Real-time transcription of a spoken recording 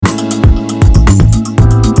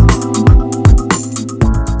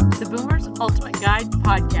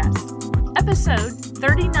episode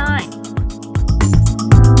 39.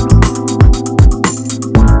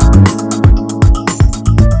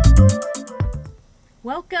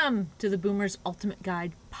 Welcome to the Boomer's Ultimate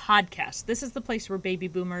Guide podcast. This is the place where baby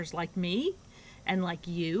boomers like me and like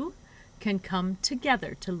you can come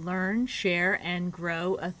together to learn, share, and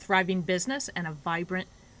grow a thriving business and a vibrant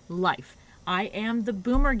life. I am the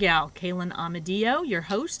Boomer Gal, Kaylin Amadeo, your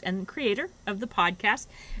host and creator of the podcast,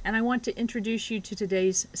 and I want to introduce you to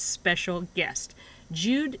today's special guest,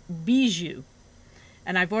 Jude Bijou.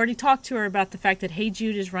 And I've already talked to her about the fact that Hey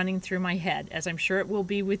Jude is running through my head, as I'm sure it will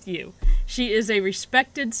be with you. She is a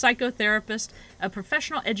respected psychotherapist, a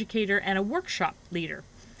professional educator, and a workshop leader.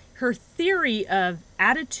 Her theory of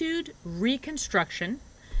attitude reconstruction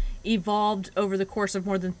evolved over the course of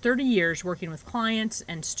more than 30 years working with clients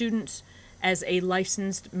and students as a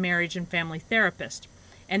licensed marriage and family therapist,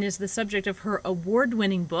 and is the subject of her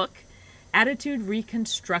award-winning book, Attitude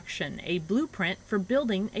Reconstruction, a blueprint for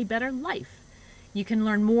building a better life. You can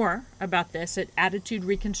learn more about this at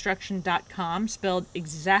attitudereconstruction.com, spelled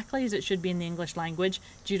exactly as it should be in the English language.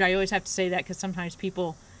 Jude, I always have to say that because sometimes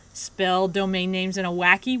people spell domain names in a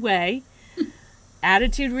wacky way.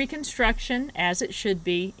 Attitude Reconstruction, as it should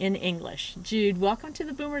be in English. Jude, welcome to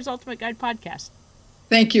the Boomer's Ultimate Guide podcast.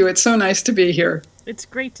 Thank you. It's so nice to be here. It's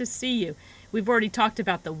great to see you. We've already talked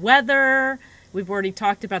about the weather. We've already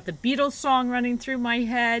talked about the Beatles song running through my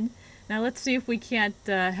head. Now let's see if we can't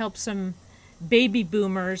help some baby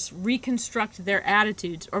boomers reconstruct their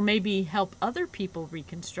attitudes, or maybe help other people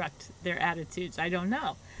reconstruct their attitudes. I don't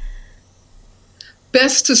know.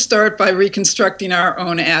 Best to start by reconstructing our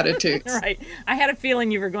own attitudes. Right. I had a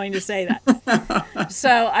feeling you were going to say that.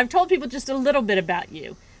 So I've told people just a little bit about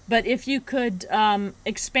you, but if you could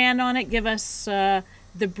expand on it, give us the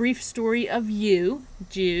brief story of you,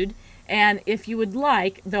 Jude, and if you would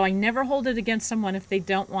like, though I never hold it against someone if they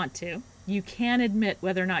don't want to, you can admit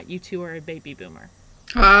whether or not you two are a baby boomer.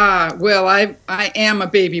 Well, I am a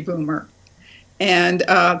baby boomer. And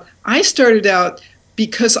I started out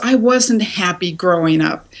because I wasn't happy growing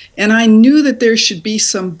up. And I knew that there should be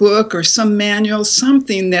some book or some manual,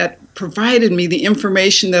 something that provided me the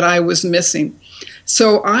information that I was missing.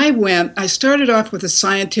 So I started off with a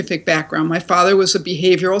scientific background. My father was a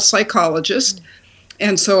behavioral psychologist.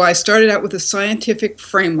 And so I started out with a scientific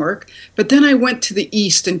framework, but then I went to the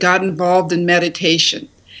East and got involved in meditation.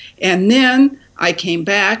 And then I came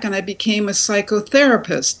back and I became a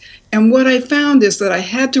psychotherapist. And what I found is that I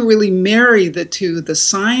had to really marry the two, the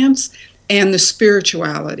science and the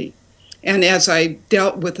spirituality. And as I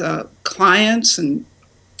dealt with clients and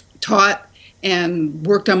taught and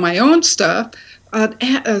worked on my own stuff,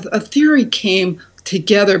 a theory came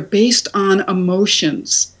together based on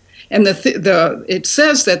emotions. And it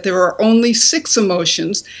says that there are only 6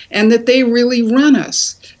 emotions and that they really run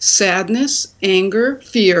us. Sadness, anger,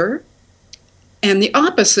 fear, and the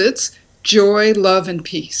opposites, joy, love, and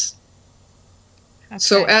peace. Okay.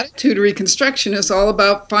 So attitude reconstruction is all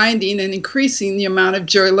about finding and increasing the amount of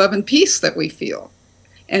joy, love, and peace that we feel,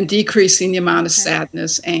 and decreasing the amount of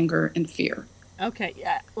sadness, anger, and fear. Okay,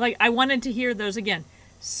 like I wanted to hear those again.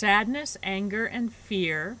 Sadness, anger, and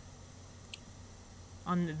fear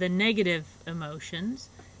on the negative emotions,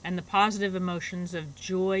 and the positive emotions of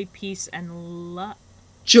joy, peace, and love.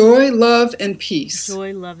 Joy, love, and peace.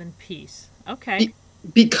 Joy, love, and peace. Okay.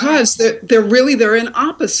 Because they're in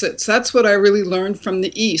opposites. That's what I really learned from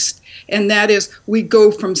the East. And that is, we go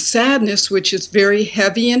from sadness, which is very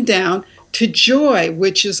heavy and down, to joy,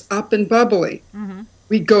 which is up and bubbly. Mm-hmm.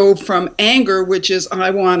 We go from anger, which is, I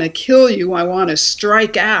want to kill you, I want to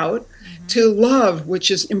strike out, to love, which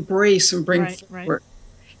is embrace and bring forward. Right.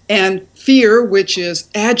 And fear, which is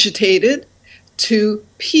agitated, to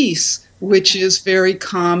peace, which is very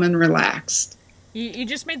calm and relaxed. You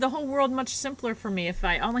just made the whole world much simpler for me. If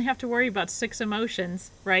I only have to worry about 6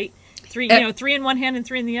 emotions, right? 3 in one hand and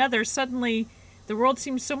 3 in the other, suddenly the world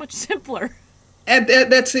seems so much simpler. And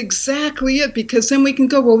that's exactly it, because then we can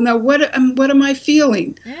go, well, now what am I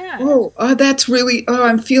feeling? Yeah.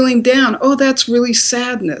 I'm feeling down. Oh, that's really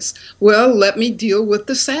sadness. Well, let me deal with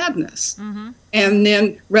the sadness. Mm-hmm. And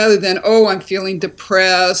then rather than, I'm feeling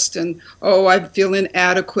depressed and, I'm feeling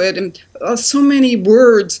inadequate and so many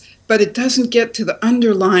words, but it doesn't get to the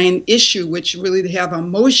underlying issue, which really they have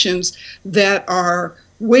emotions that are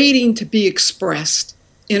waiting to be expressed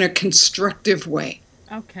in a constructive way.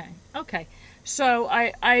 Okay. So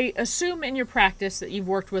I assume in your practice that you've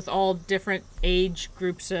worked with all different age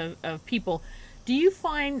groups of people. Do you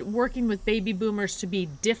find working with baby boomers to be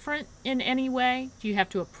different in any way? Do you have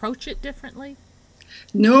to approach it differently?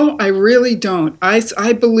 No, I really don't.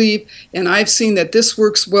 I believe, and I've seen that this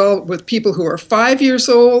works well with people who are 5 years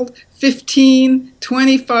old, 15,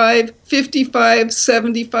 25, 55,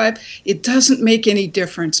 75. It doesn't make any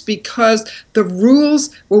difference because the rules,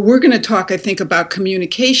 well, we're going to talk, I think, about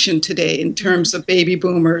communication today in terms of baby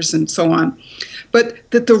boomers and so on. But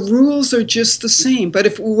that the rules are just the same. But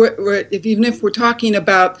even if we're talking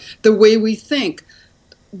about the way we think,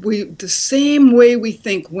 the same way we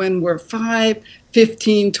think when we're 5,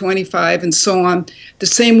 15, 25, and so on, the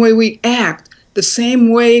same way we act, the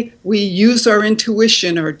same way we use our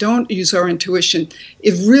intuition or don't use our intuition,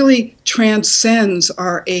 it really transcends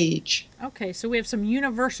our age. Okay, so we have some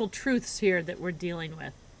universal truths here that we're dealing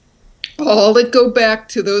with. All that go back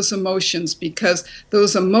to those emotions, because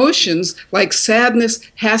those emotions, like sadness,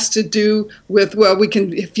 has to do with, well, we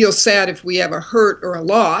can feel sad if we have a hurt or a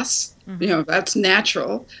loss. That's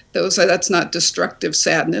natural. That's not destructive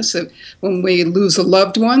sadness. When we lose a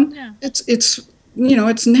loved one, it's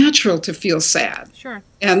natural to feel sad. Sure.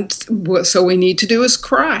 And so we need to do is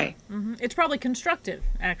cry. It's probably constructive,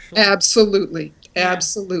 actually. Absolutely. Yeah.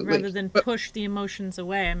 Absolutely. Rather than push the emotions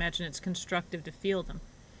away, I imagine it's constructive to feel them.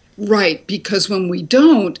 Right, because when we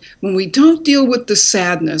don't deal with the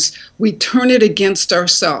sadness, we turn it against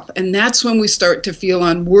ourselves, and that's when we start to feel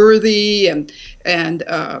unworthy and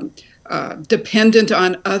dependent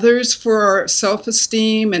on others for our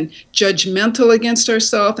self-esteem and judgmental against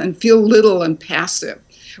ourselves and feel little and passive.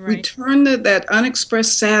 Right. We turn that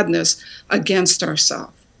unexpressed sadness against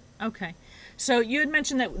ourselves. Okay, so you had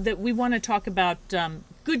mentioned that we want to talk about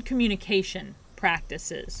good communication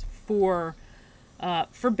practices for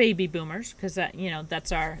baby boomers, because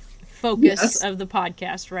that's our focus of the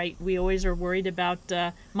podcast, right? We always are worried about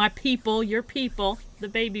my people, your people, the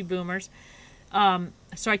baby boomers.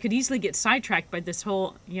 So I could easily get sidetracked by this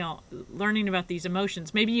whole, learning about these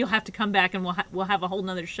emotions. Maybe you'll have to come back and we'll have a whole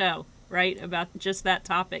nother show, right, about just that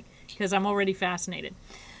topic, because I'm already fascinated.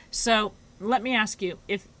 So let me ask you,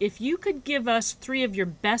 if you could give us 3 of your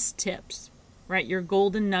best tips, right, your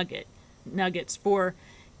golden nuggets for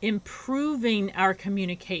improving our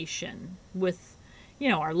communication with,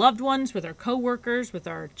 our loved ones, with our coworkers, with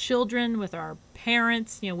our children, with our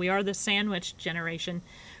parents. We are the sandwich generation.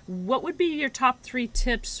 What would be your top 3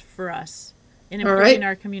 tips for us in improving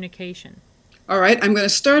our communication? All right, I'm going to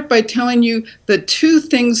start by telling you the 2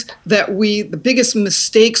 things the biggest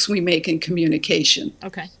mistakes we make in communication.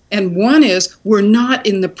 Okay. And one is we're not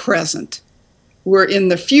in the present. We're in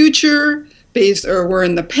the future, or we're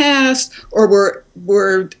in the past, or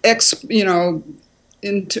we're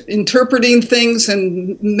interpreting things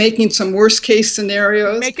and making some worst case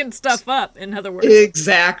scenarios. Making stuff up, in other words.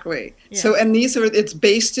 Exactly. Yeah. So, and it's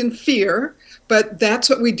based in fear, but that's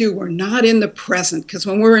what we do. We're not in the present, because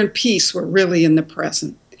when we're in peace, we're really in the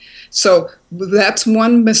present. So that's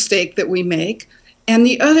one mistake that we make. And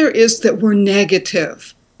the other is that we're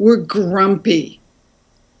negative. We're grumpy,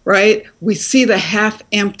 right? We see the half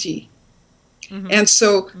empty. And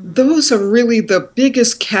so those are really the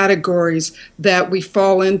biggest categories that we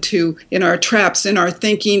fall into in our traps, in our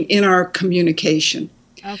thinking, in our communication.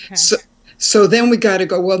 Okay. So then we got to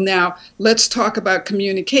go, well, now let's talk about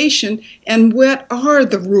communication and what are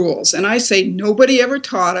the rules? And I say nobody ever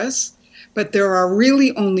taught us, but there are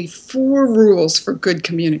really only 4 rules for good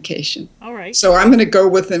communication. All right. So I'm going to go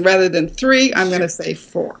with, and rather than 3, I'm going to say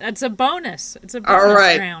 4. That's a bonus. It's a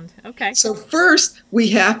bonus round. Okay. So first I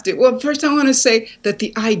want to say that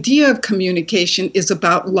the idea of communication is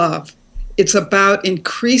about love. It's about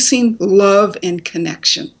increasing love and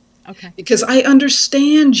connection. Okay. Because I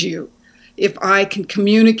understand you if I can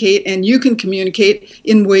communicate and you can communicate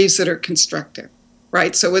in ways that are constructive,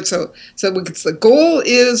 right? So the goal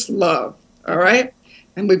is love. All right?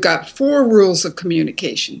 And we've got 4 rules of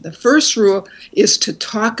communication. The first rule is to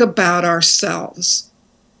talk about ourselves,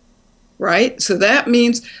 right? So that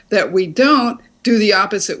means that we don't do the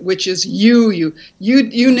opposite, which is you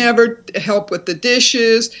never help with the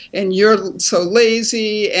dishes, and you're so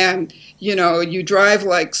lazy, and you drive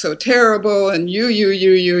like so terrible, and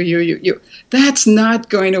you. That's not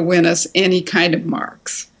going to win us any kind of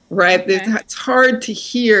marks. Right? Okay. It's hard to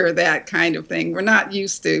hear that kind of thing. We're not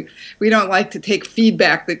used to, we don't like to take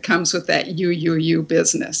feedback that comes with that you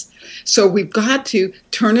business. So we've got to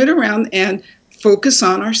turn it around and focus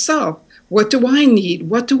on ourselves. What do I need?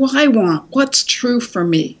 What do I want? What's true for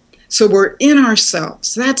me? So we're in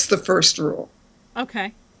ourselves. That's the first rule.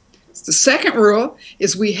 Okay. The second rule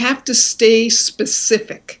is we have to stay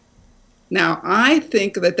specific. Now, I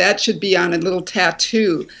think that should be on a little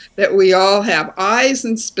tattoo that we all have, eyes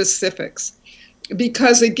and specifics.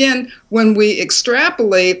 Because, again, when we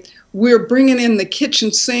extrapolate, we're bringing in the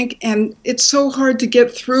kitchen sink, and it's so hard to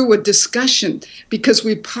get through a discussion because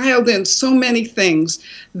we piled in so many things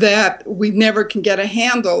that we never can get a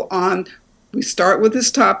handle on. We start with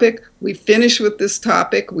this topic, we finish with this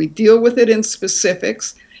topic, we deal with it in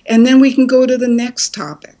specifics, and then we can go to the next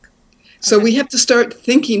topic. So we have to start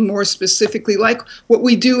thinking more specifically, like what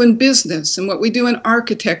we do in business and what we do in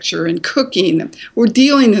architecture and cooking. We're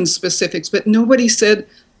dealing in specifics, but nobody said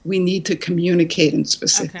we need to communicate in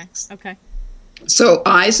specifics. Okay. So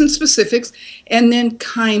I's and specifics, and then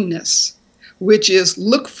kindness, which is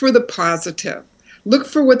look for the positive. Look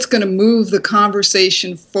for what's going to move the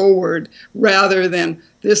conversation forward rather than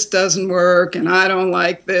this doesn't work and I don't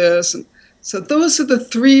like this. So those are the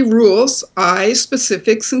 3 rules, I,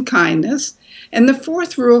 specifics, and kindness. And the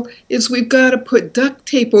 4th rule is we've got to put duct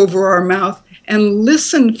tape over our mouth and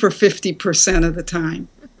listen for 50% of the time.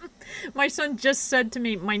 My son just said to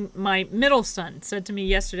me, my middle son said to me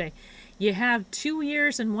yesterday, "You have 2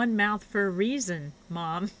 ears and 1 mouth for a reason,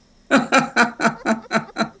 Mom." I'm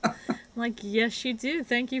like, yes, you do.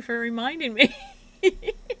 Thank you for reminding me.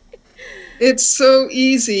 It's so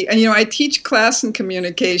easy. And, I teach class in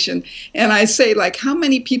communication, and I say, like, how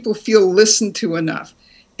many people feel listened to enough?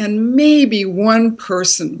 And maybe one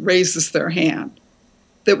person raises their hand.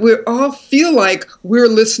 That we all feel like we're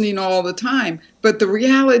listening all the time. But the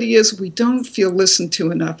reality is we don't feel listened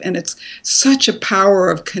to enough. And it's such a power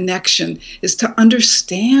of connection is to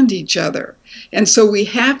understand each other. And so we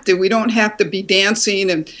don't have to be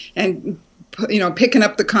dancing and picking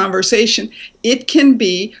up the conversation. It can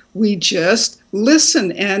be we just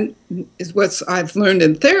listen. And what I've learned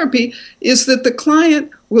in therapy is that the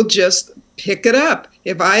client will just pick it up.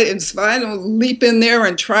 If I don't leap in there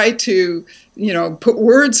and try to, put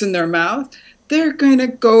words in their mouth, they're going to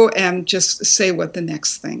go and just say what the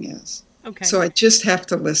next thing is. Okay. So I just have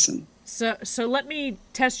to listen. So let me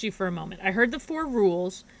test you for a moment. I heard the 4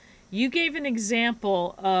 rules. You gave an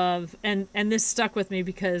example of, and this stuck with me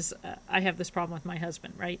because I have this problem with my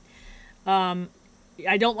husband, right?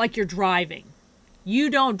 I don't like your driving. You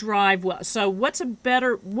don't drive well. So what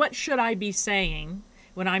should I be saying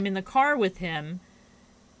when I'm in the car with him?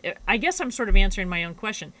 I guess I'm sort of answering my own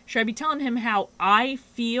question. Should I be telling him how I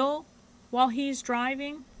feel while he's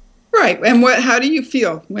driving? Right. And how do you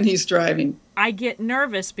feel when he's driving? I get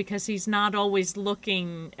nervous because he's not always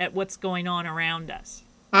looking at what's going on around us.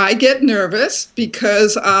 I get nervous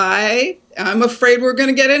because I'm afraid we're going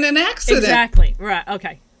to get in an accident. Exactly. Right.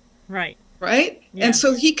 Okay. Right. Right? Yeah. And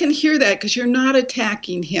so he can hear that because you're not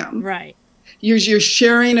attacking him. Right. You're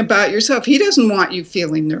sharing about yourself. He doesn't want you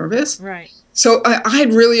feeling nervous. Right. So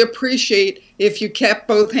I'd really appreciate if you kept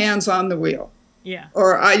both hands on the wheel. Yeah.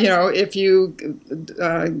 Or, if you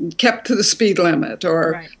kept to the speed limit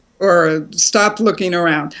or stopped looking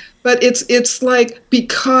around. But it's like,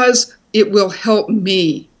 because it will help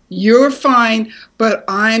me. You're fine, but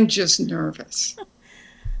I'm just nervous.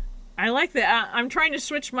 I like that. I'm trying to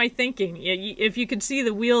switch my thinking. If you could see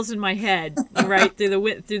the wheels in my head, right, through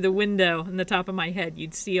the window in the top of my head,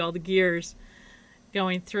 you'd see all the gears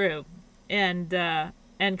going through. And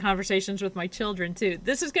conversations with my children, too.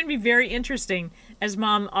 This is going to be very interesting, as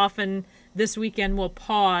Mom often this weekend will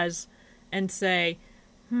pause and say,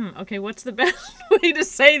 okay, what's the best way to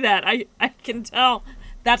say that? I can tell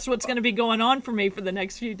that's what's going to be going on for me for the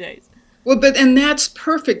next few days. Well, and that's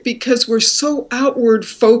perfect because we're so outward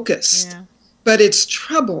focused. Yeah. But it's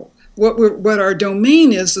trouble. What our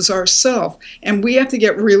domain is ourself. And we have to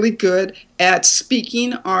get really good at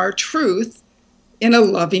speaking our truth in a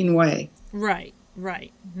loving way. Right.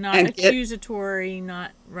 Not accusatory,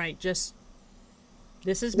 not right. Just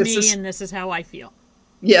this is me and this is how I feel.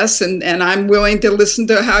 Yes, and I'm willing to listen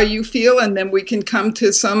to how you feel, and then we can come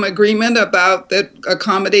to some agreement about that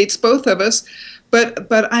accommodates both of us.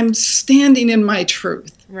 But I'm standing in my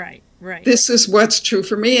truth. Right. This is what's true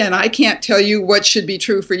for me, and I can't tell you what should be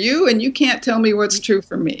true for you, and you can't tell me what's true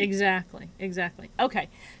for me. Exactly. Okay,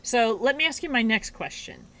 so let me ask you my next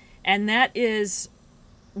question, and that is,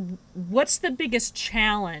 what's the biggest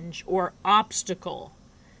challenge or obstacle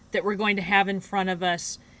that we're going to have in front of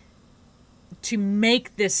us to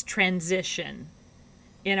make this transition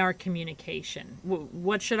in our communication?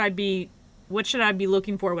 What should I be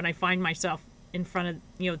looking for when I find myself in front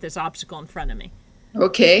of this obstacle in front of me?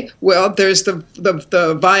 Okay, well, there's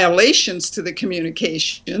the violations to the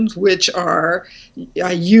communications, which are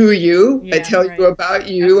I tell you about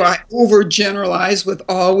you. Okay. I overgeneralize with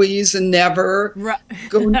always and never. Right.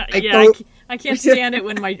 I can't stand it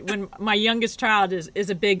when my youngest child is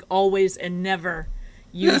a big always and never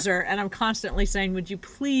user, and I'm constantly saying, would you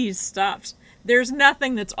please stop? There's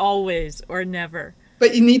nothing that's always or never.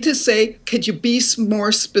 But you need to say, could you be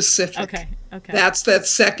more specific? Okay. Okay. That's that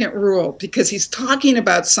second rule, because he's talking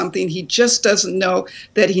about something he just doesn't know,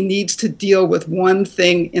 that he needs to deal with one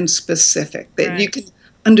thing in specific, that you can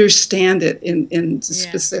understand it in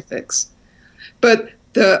specifics. But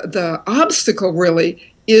the obstacle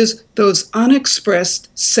really is those unexpressed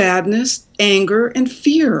sadness, anger, and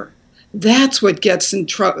fear. That's what gets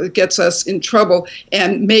us in trouble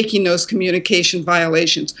and making those communication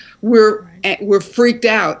violations. We're freaked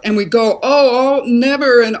out and we go, oh,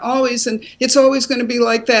 never and always, and it's always going to be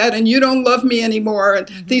like that, and you don't love me anymore, and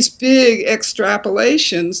these big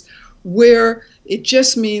extrapolations where it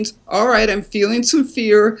just means, all right, I'm feeling some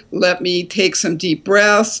fear. Let me take some deep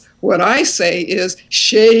breaths. What I say is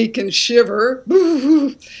shake and shiver,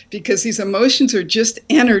 because these emotions are just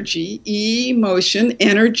energy, emotion,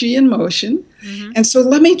 energy and motion. And so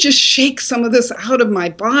let me just shake some of this out of my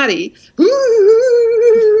body.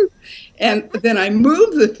 And then I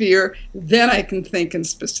move the fear, then I can think in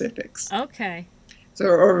specifics. Okay. So,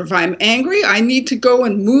 or if I'm angry, I need to go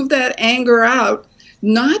and move that anger out,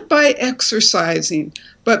 not by exercising,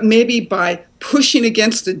 but maybe by pushing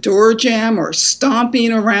against a door jamb or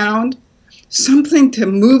stomping around, something to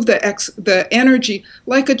move the energy,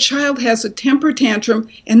 like a child has a temper tantrum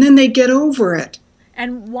and then they get over it.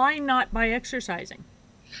 And why not by exercising?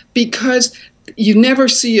 Because you never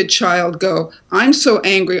see a child go, I'm so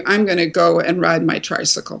angry, I'm going to go and ride my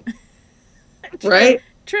tricycle. Right?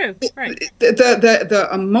 True, right. The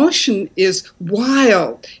emotion is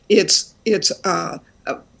wild. It's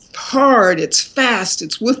hard, it's fast,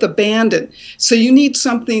 it's with abandon. So you need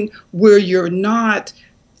something where you're not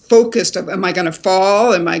focused of, am I going to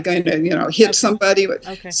fall? Am I going to, hit somebody?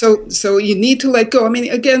 Okay. So you need to let go. I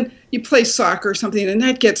mean, again, you play soccer or something and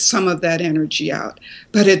that gets some of that energy out.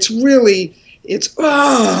 But it's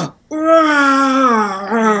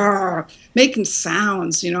making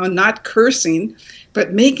sounds, not cursing,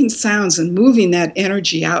 but making sounds and moving that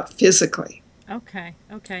energy out physically. Okay.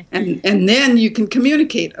 And then you can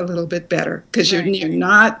communicate a little bit better, because you're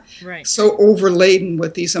not so overladen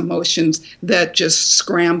with these emotions that just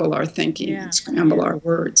scramble our thinking and scramble our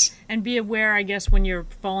words. And be aware, I guess, when you're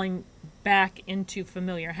falling back into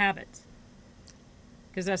familiar habits,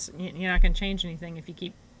 because you're not going to change anything if you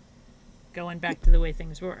keep going back to the way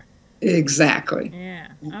things were. Exactly. Yeah.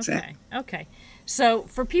 Okay. So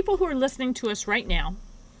for people who are listening to us right now,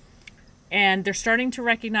 and they're starting to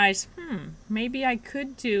recognize, maybe I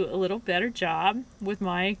could do a little better job with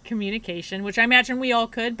my communication, which I imagine we all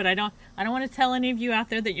could, but I don't want to tell any of you out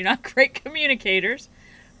there that you're not great communicators,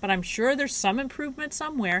 but I'm sure there's some improvement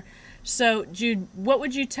somewhere. So, Jude, what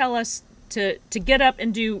would you tell us to get up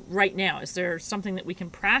and do right now? Is there something that we can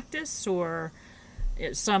practice, or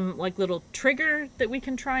some little trigger that we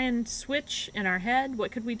can try and switch in our head?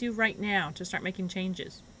 What could we do right now to start making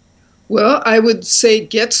changes? Well, I would say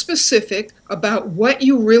get specific about what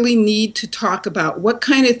you really need to talk about, what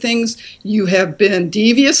kind of things you have been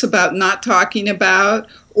devious about not talking about,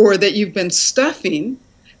 or that you've been stuffing.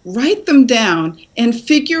 Write them down and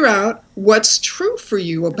figure out what's true for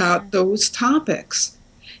you about those topics.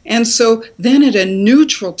 And so then at a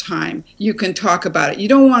neutral time, you can talk about it. You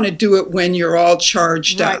don't want to do it when you're all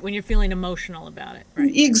charged up. Right, when you're feeling emotional about it.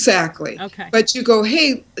 Right. Exactly. Okay. But you go,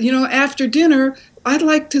 hey, after dinner,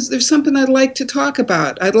 there's something I'd like to talk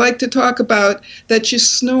about. I'd like to talk about that you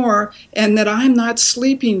snore and that I'm not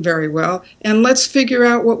sleeping very well. And let's figure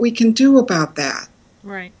out what we can do about that.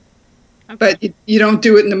 Right. Okay. But you don't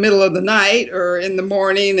do it in the middle of the night or in the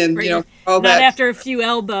morning and, all that. Not after a few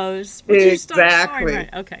elbows. Exactly. Right.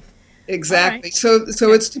 Okay. Exactly. Right.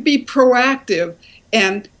 So it's to be proactive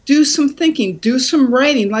and do some thinking, do some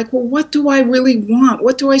writing, like, well, what do I really want?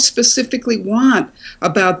 What do I specifically want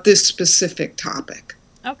about this specific topic?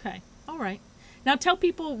 Okay. All right. Now tell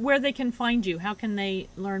people where they can find you. How can they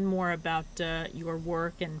learn more about your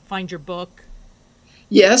work and find your book?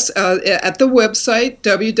 Yes, at the website,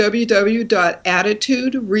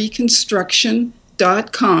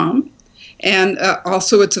 www.attitudereconstruction.com. And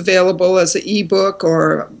also it's available as an ebook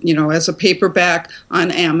or, as a paperback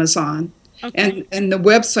on Amazon. Okay. And the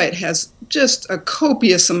website has just a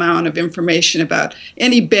copious amount of information about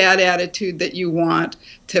any bad attitude that you want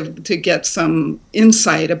to get some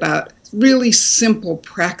insight about really simple,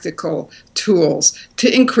 practical tools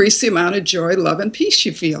to increase the amount of joy, love, and peace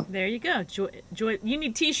you feel. There you go. Joy. You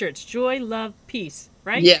need T-shirts. Joy, love, peace.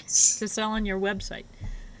 Right? Yes. To sell on your website.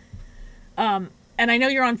 And I know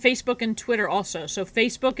you're on Facebook and Twitter also. So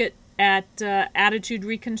Facebook at Attitude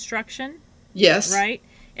Reconstruction. Yes. Right?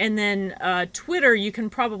 And then Twitter, you can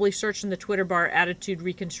probably search in the Twitter bar Attitude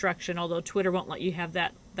Reconstruction, although Twitter won't let you have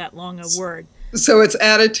that long a word. So it's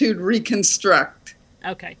Attitude Reconstruct.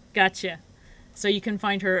 Okay, gotcha. So you can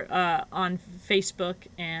find her on Facebook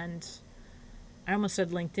and I almost said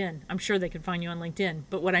LinkedIn. I'm sure they could find you on LinkedIn.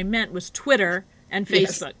 But what I meant was Twitter and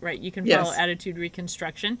Facebook, Yes. right? You can follow Yes. Attitude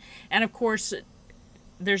Reconstruction. And of course,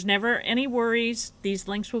 there's never any worries. These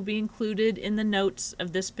links will be included in the notes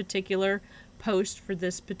of this particular post for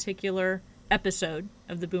this particular episode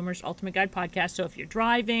of the Boomers Ultimate Guide podcast. So if you're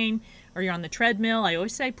driving or you're on the treadmill, I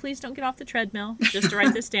always say, please don't get off the treadmill, just to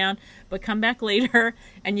write this down, but come back later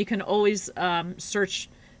and you can always search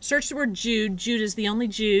the word Jude. Jude is the only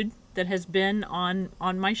Jude that has been on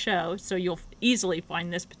my show, so you'll easily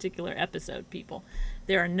find this particular episode, people.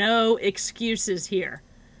 There are no excuses here.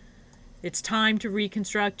 It's time to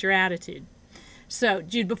reconstruct your attitude. So,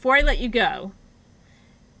 Jude, before I let you go,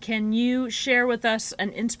 can you share with us an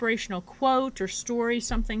inspirational quote or story,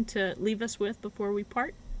 something to leave us with before we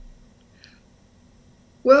part?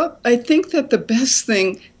 Well, I think that the best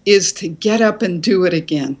thing is to get up and do it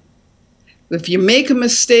again. If you make a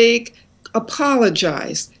mistake,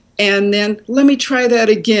 apologize, and then let me try that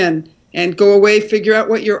again, and go away, figure out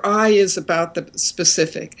what your eye is about the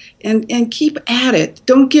specific, and keep at it.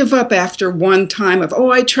 Don't give up after one time of,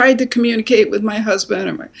 oh, I tried to communicate with my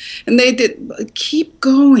husband, and they did. Keep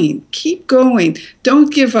going.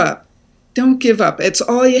 Don't give up. Don't give up. It's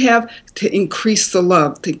all you have to increase the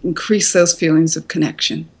love, to increase those feelings of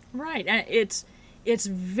connection. Right. It's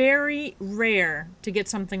very rare to get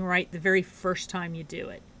something right the very first time you do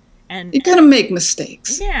it. And You're going to make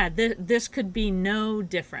mistakes. Yeah, this could be no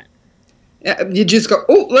different. You just go,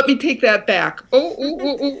 oh, let me take that back.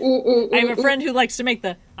 Oh. I have a friend who likes to make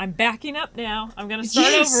I'm backing up now. I'm going to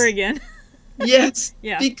start over again. Yes,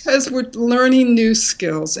 Yeah. Because we're learning new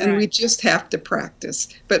skills and we just have to practice.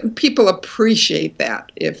 But people appreciate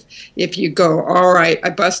that if you go, all right, I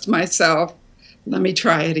bust myself. Let me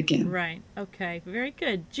try it again. Right. Okay. Very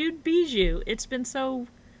good. Jude Bijou, it's been so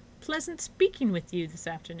pleasant speaking with you this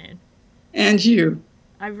afternoon. And you.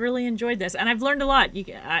 I've really enjoyed this, and I've learned a lot.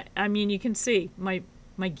 I mean, you can see my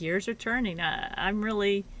gears are turning. I'm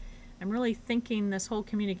really thinking this whole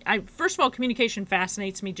first of all, communication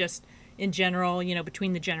fascinates me just in general.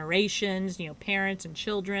 Between the generations, parents and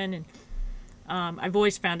children, and I've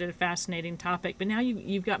always found it a fascinating topic. But now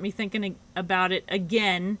you've got me thinking about it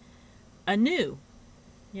again, anew,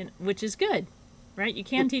 which is good, right? You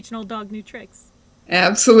can teach an old dog new tricks.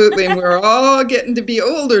 Absolutely, and we're all getting to be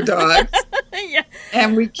older dogs. Yeah.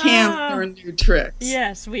 And we can learn new tricks.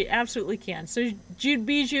 Yes, we absolutely can. So, Jude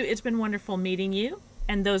Bijou, it's been wonderful meeting you.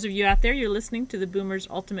 And those of you out there, you're listening to the Boomers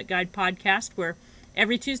Ultimate Guide podcast, where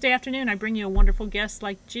every Tuesday afternoon I bring you a wonderful guest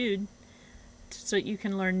like Jude so you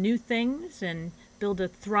can learn new things and build a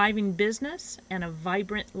thriving business and a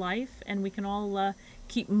vibrant life. And we can all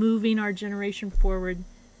keep moving our generation forward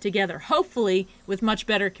together, hopefully with much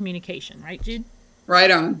better communication. Right, Jude?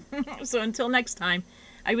 Right on. So until next time,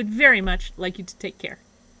 I would very much like you to take care.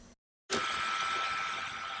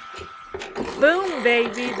 Boom,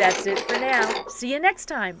 baby. That's it for now. See you next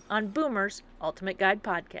time on Boomer's Ultimate Guide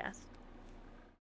Podcast.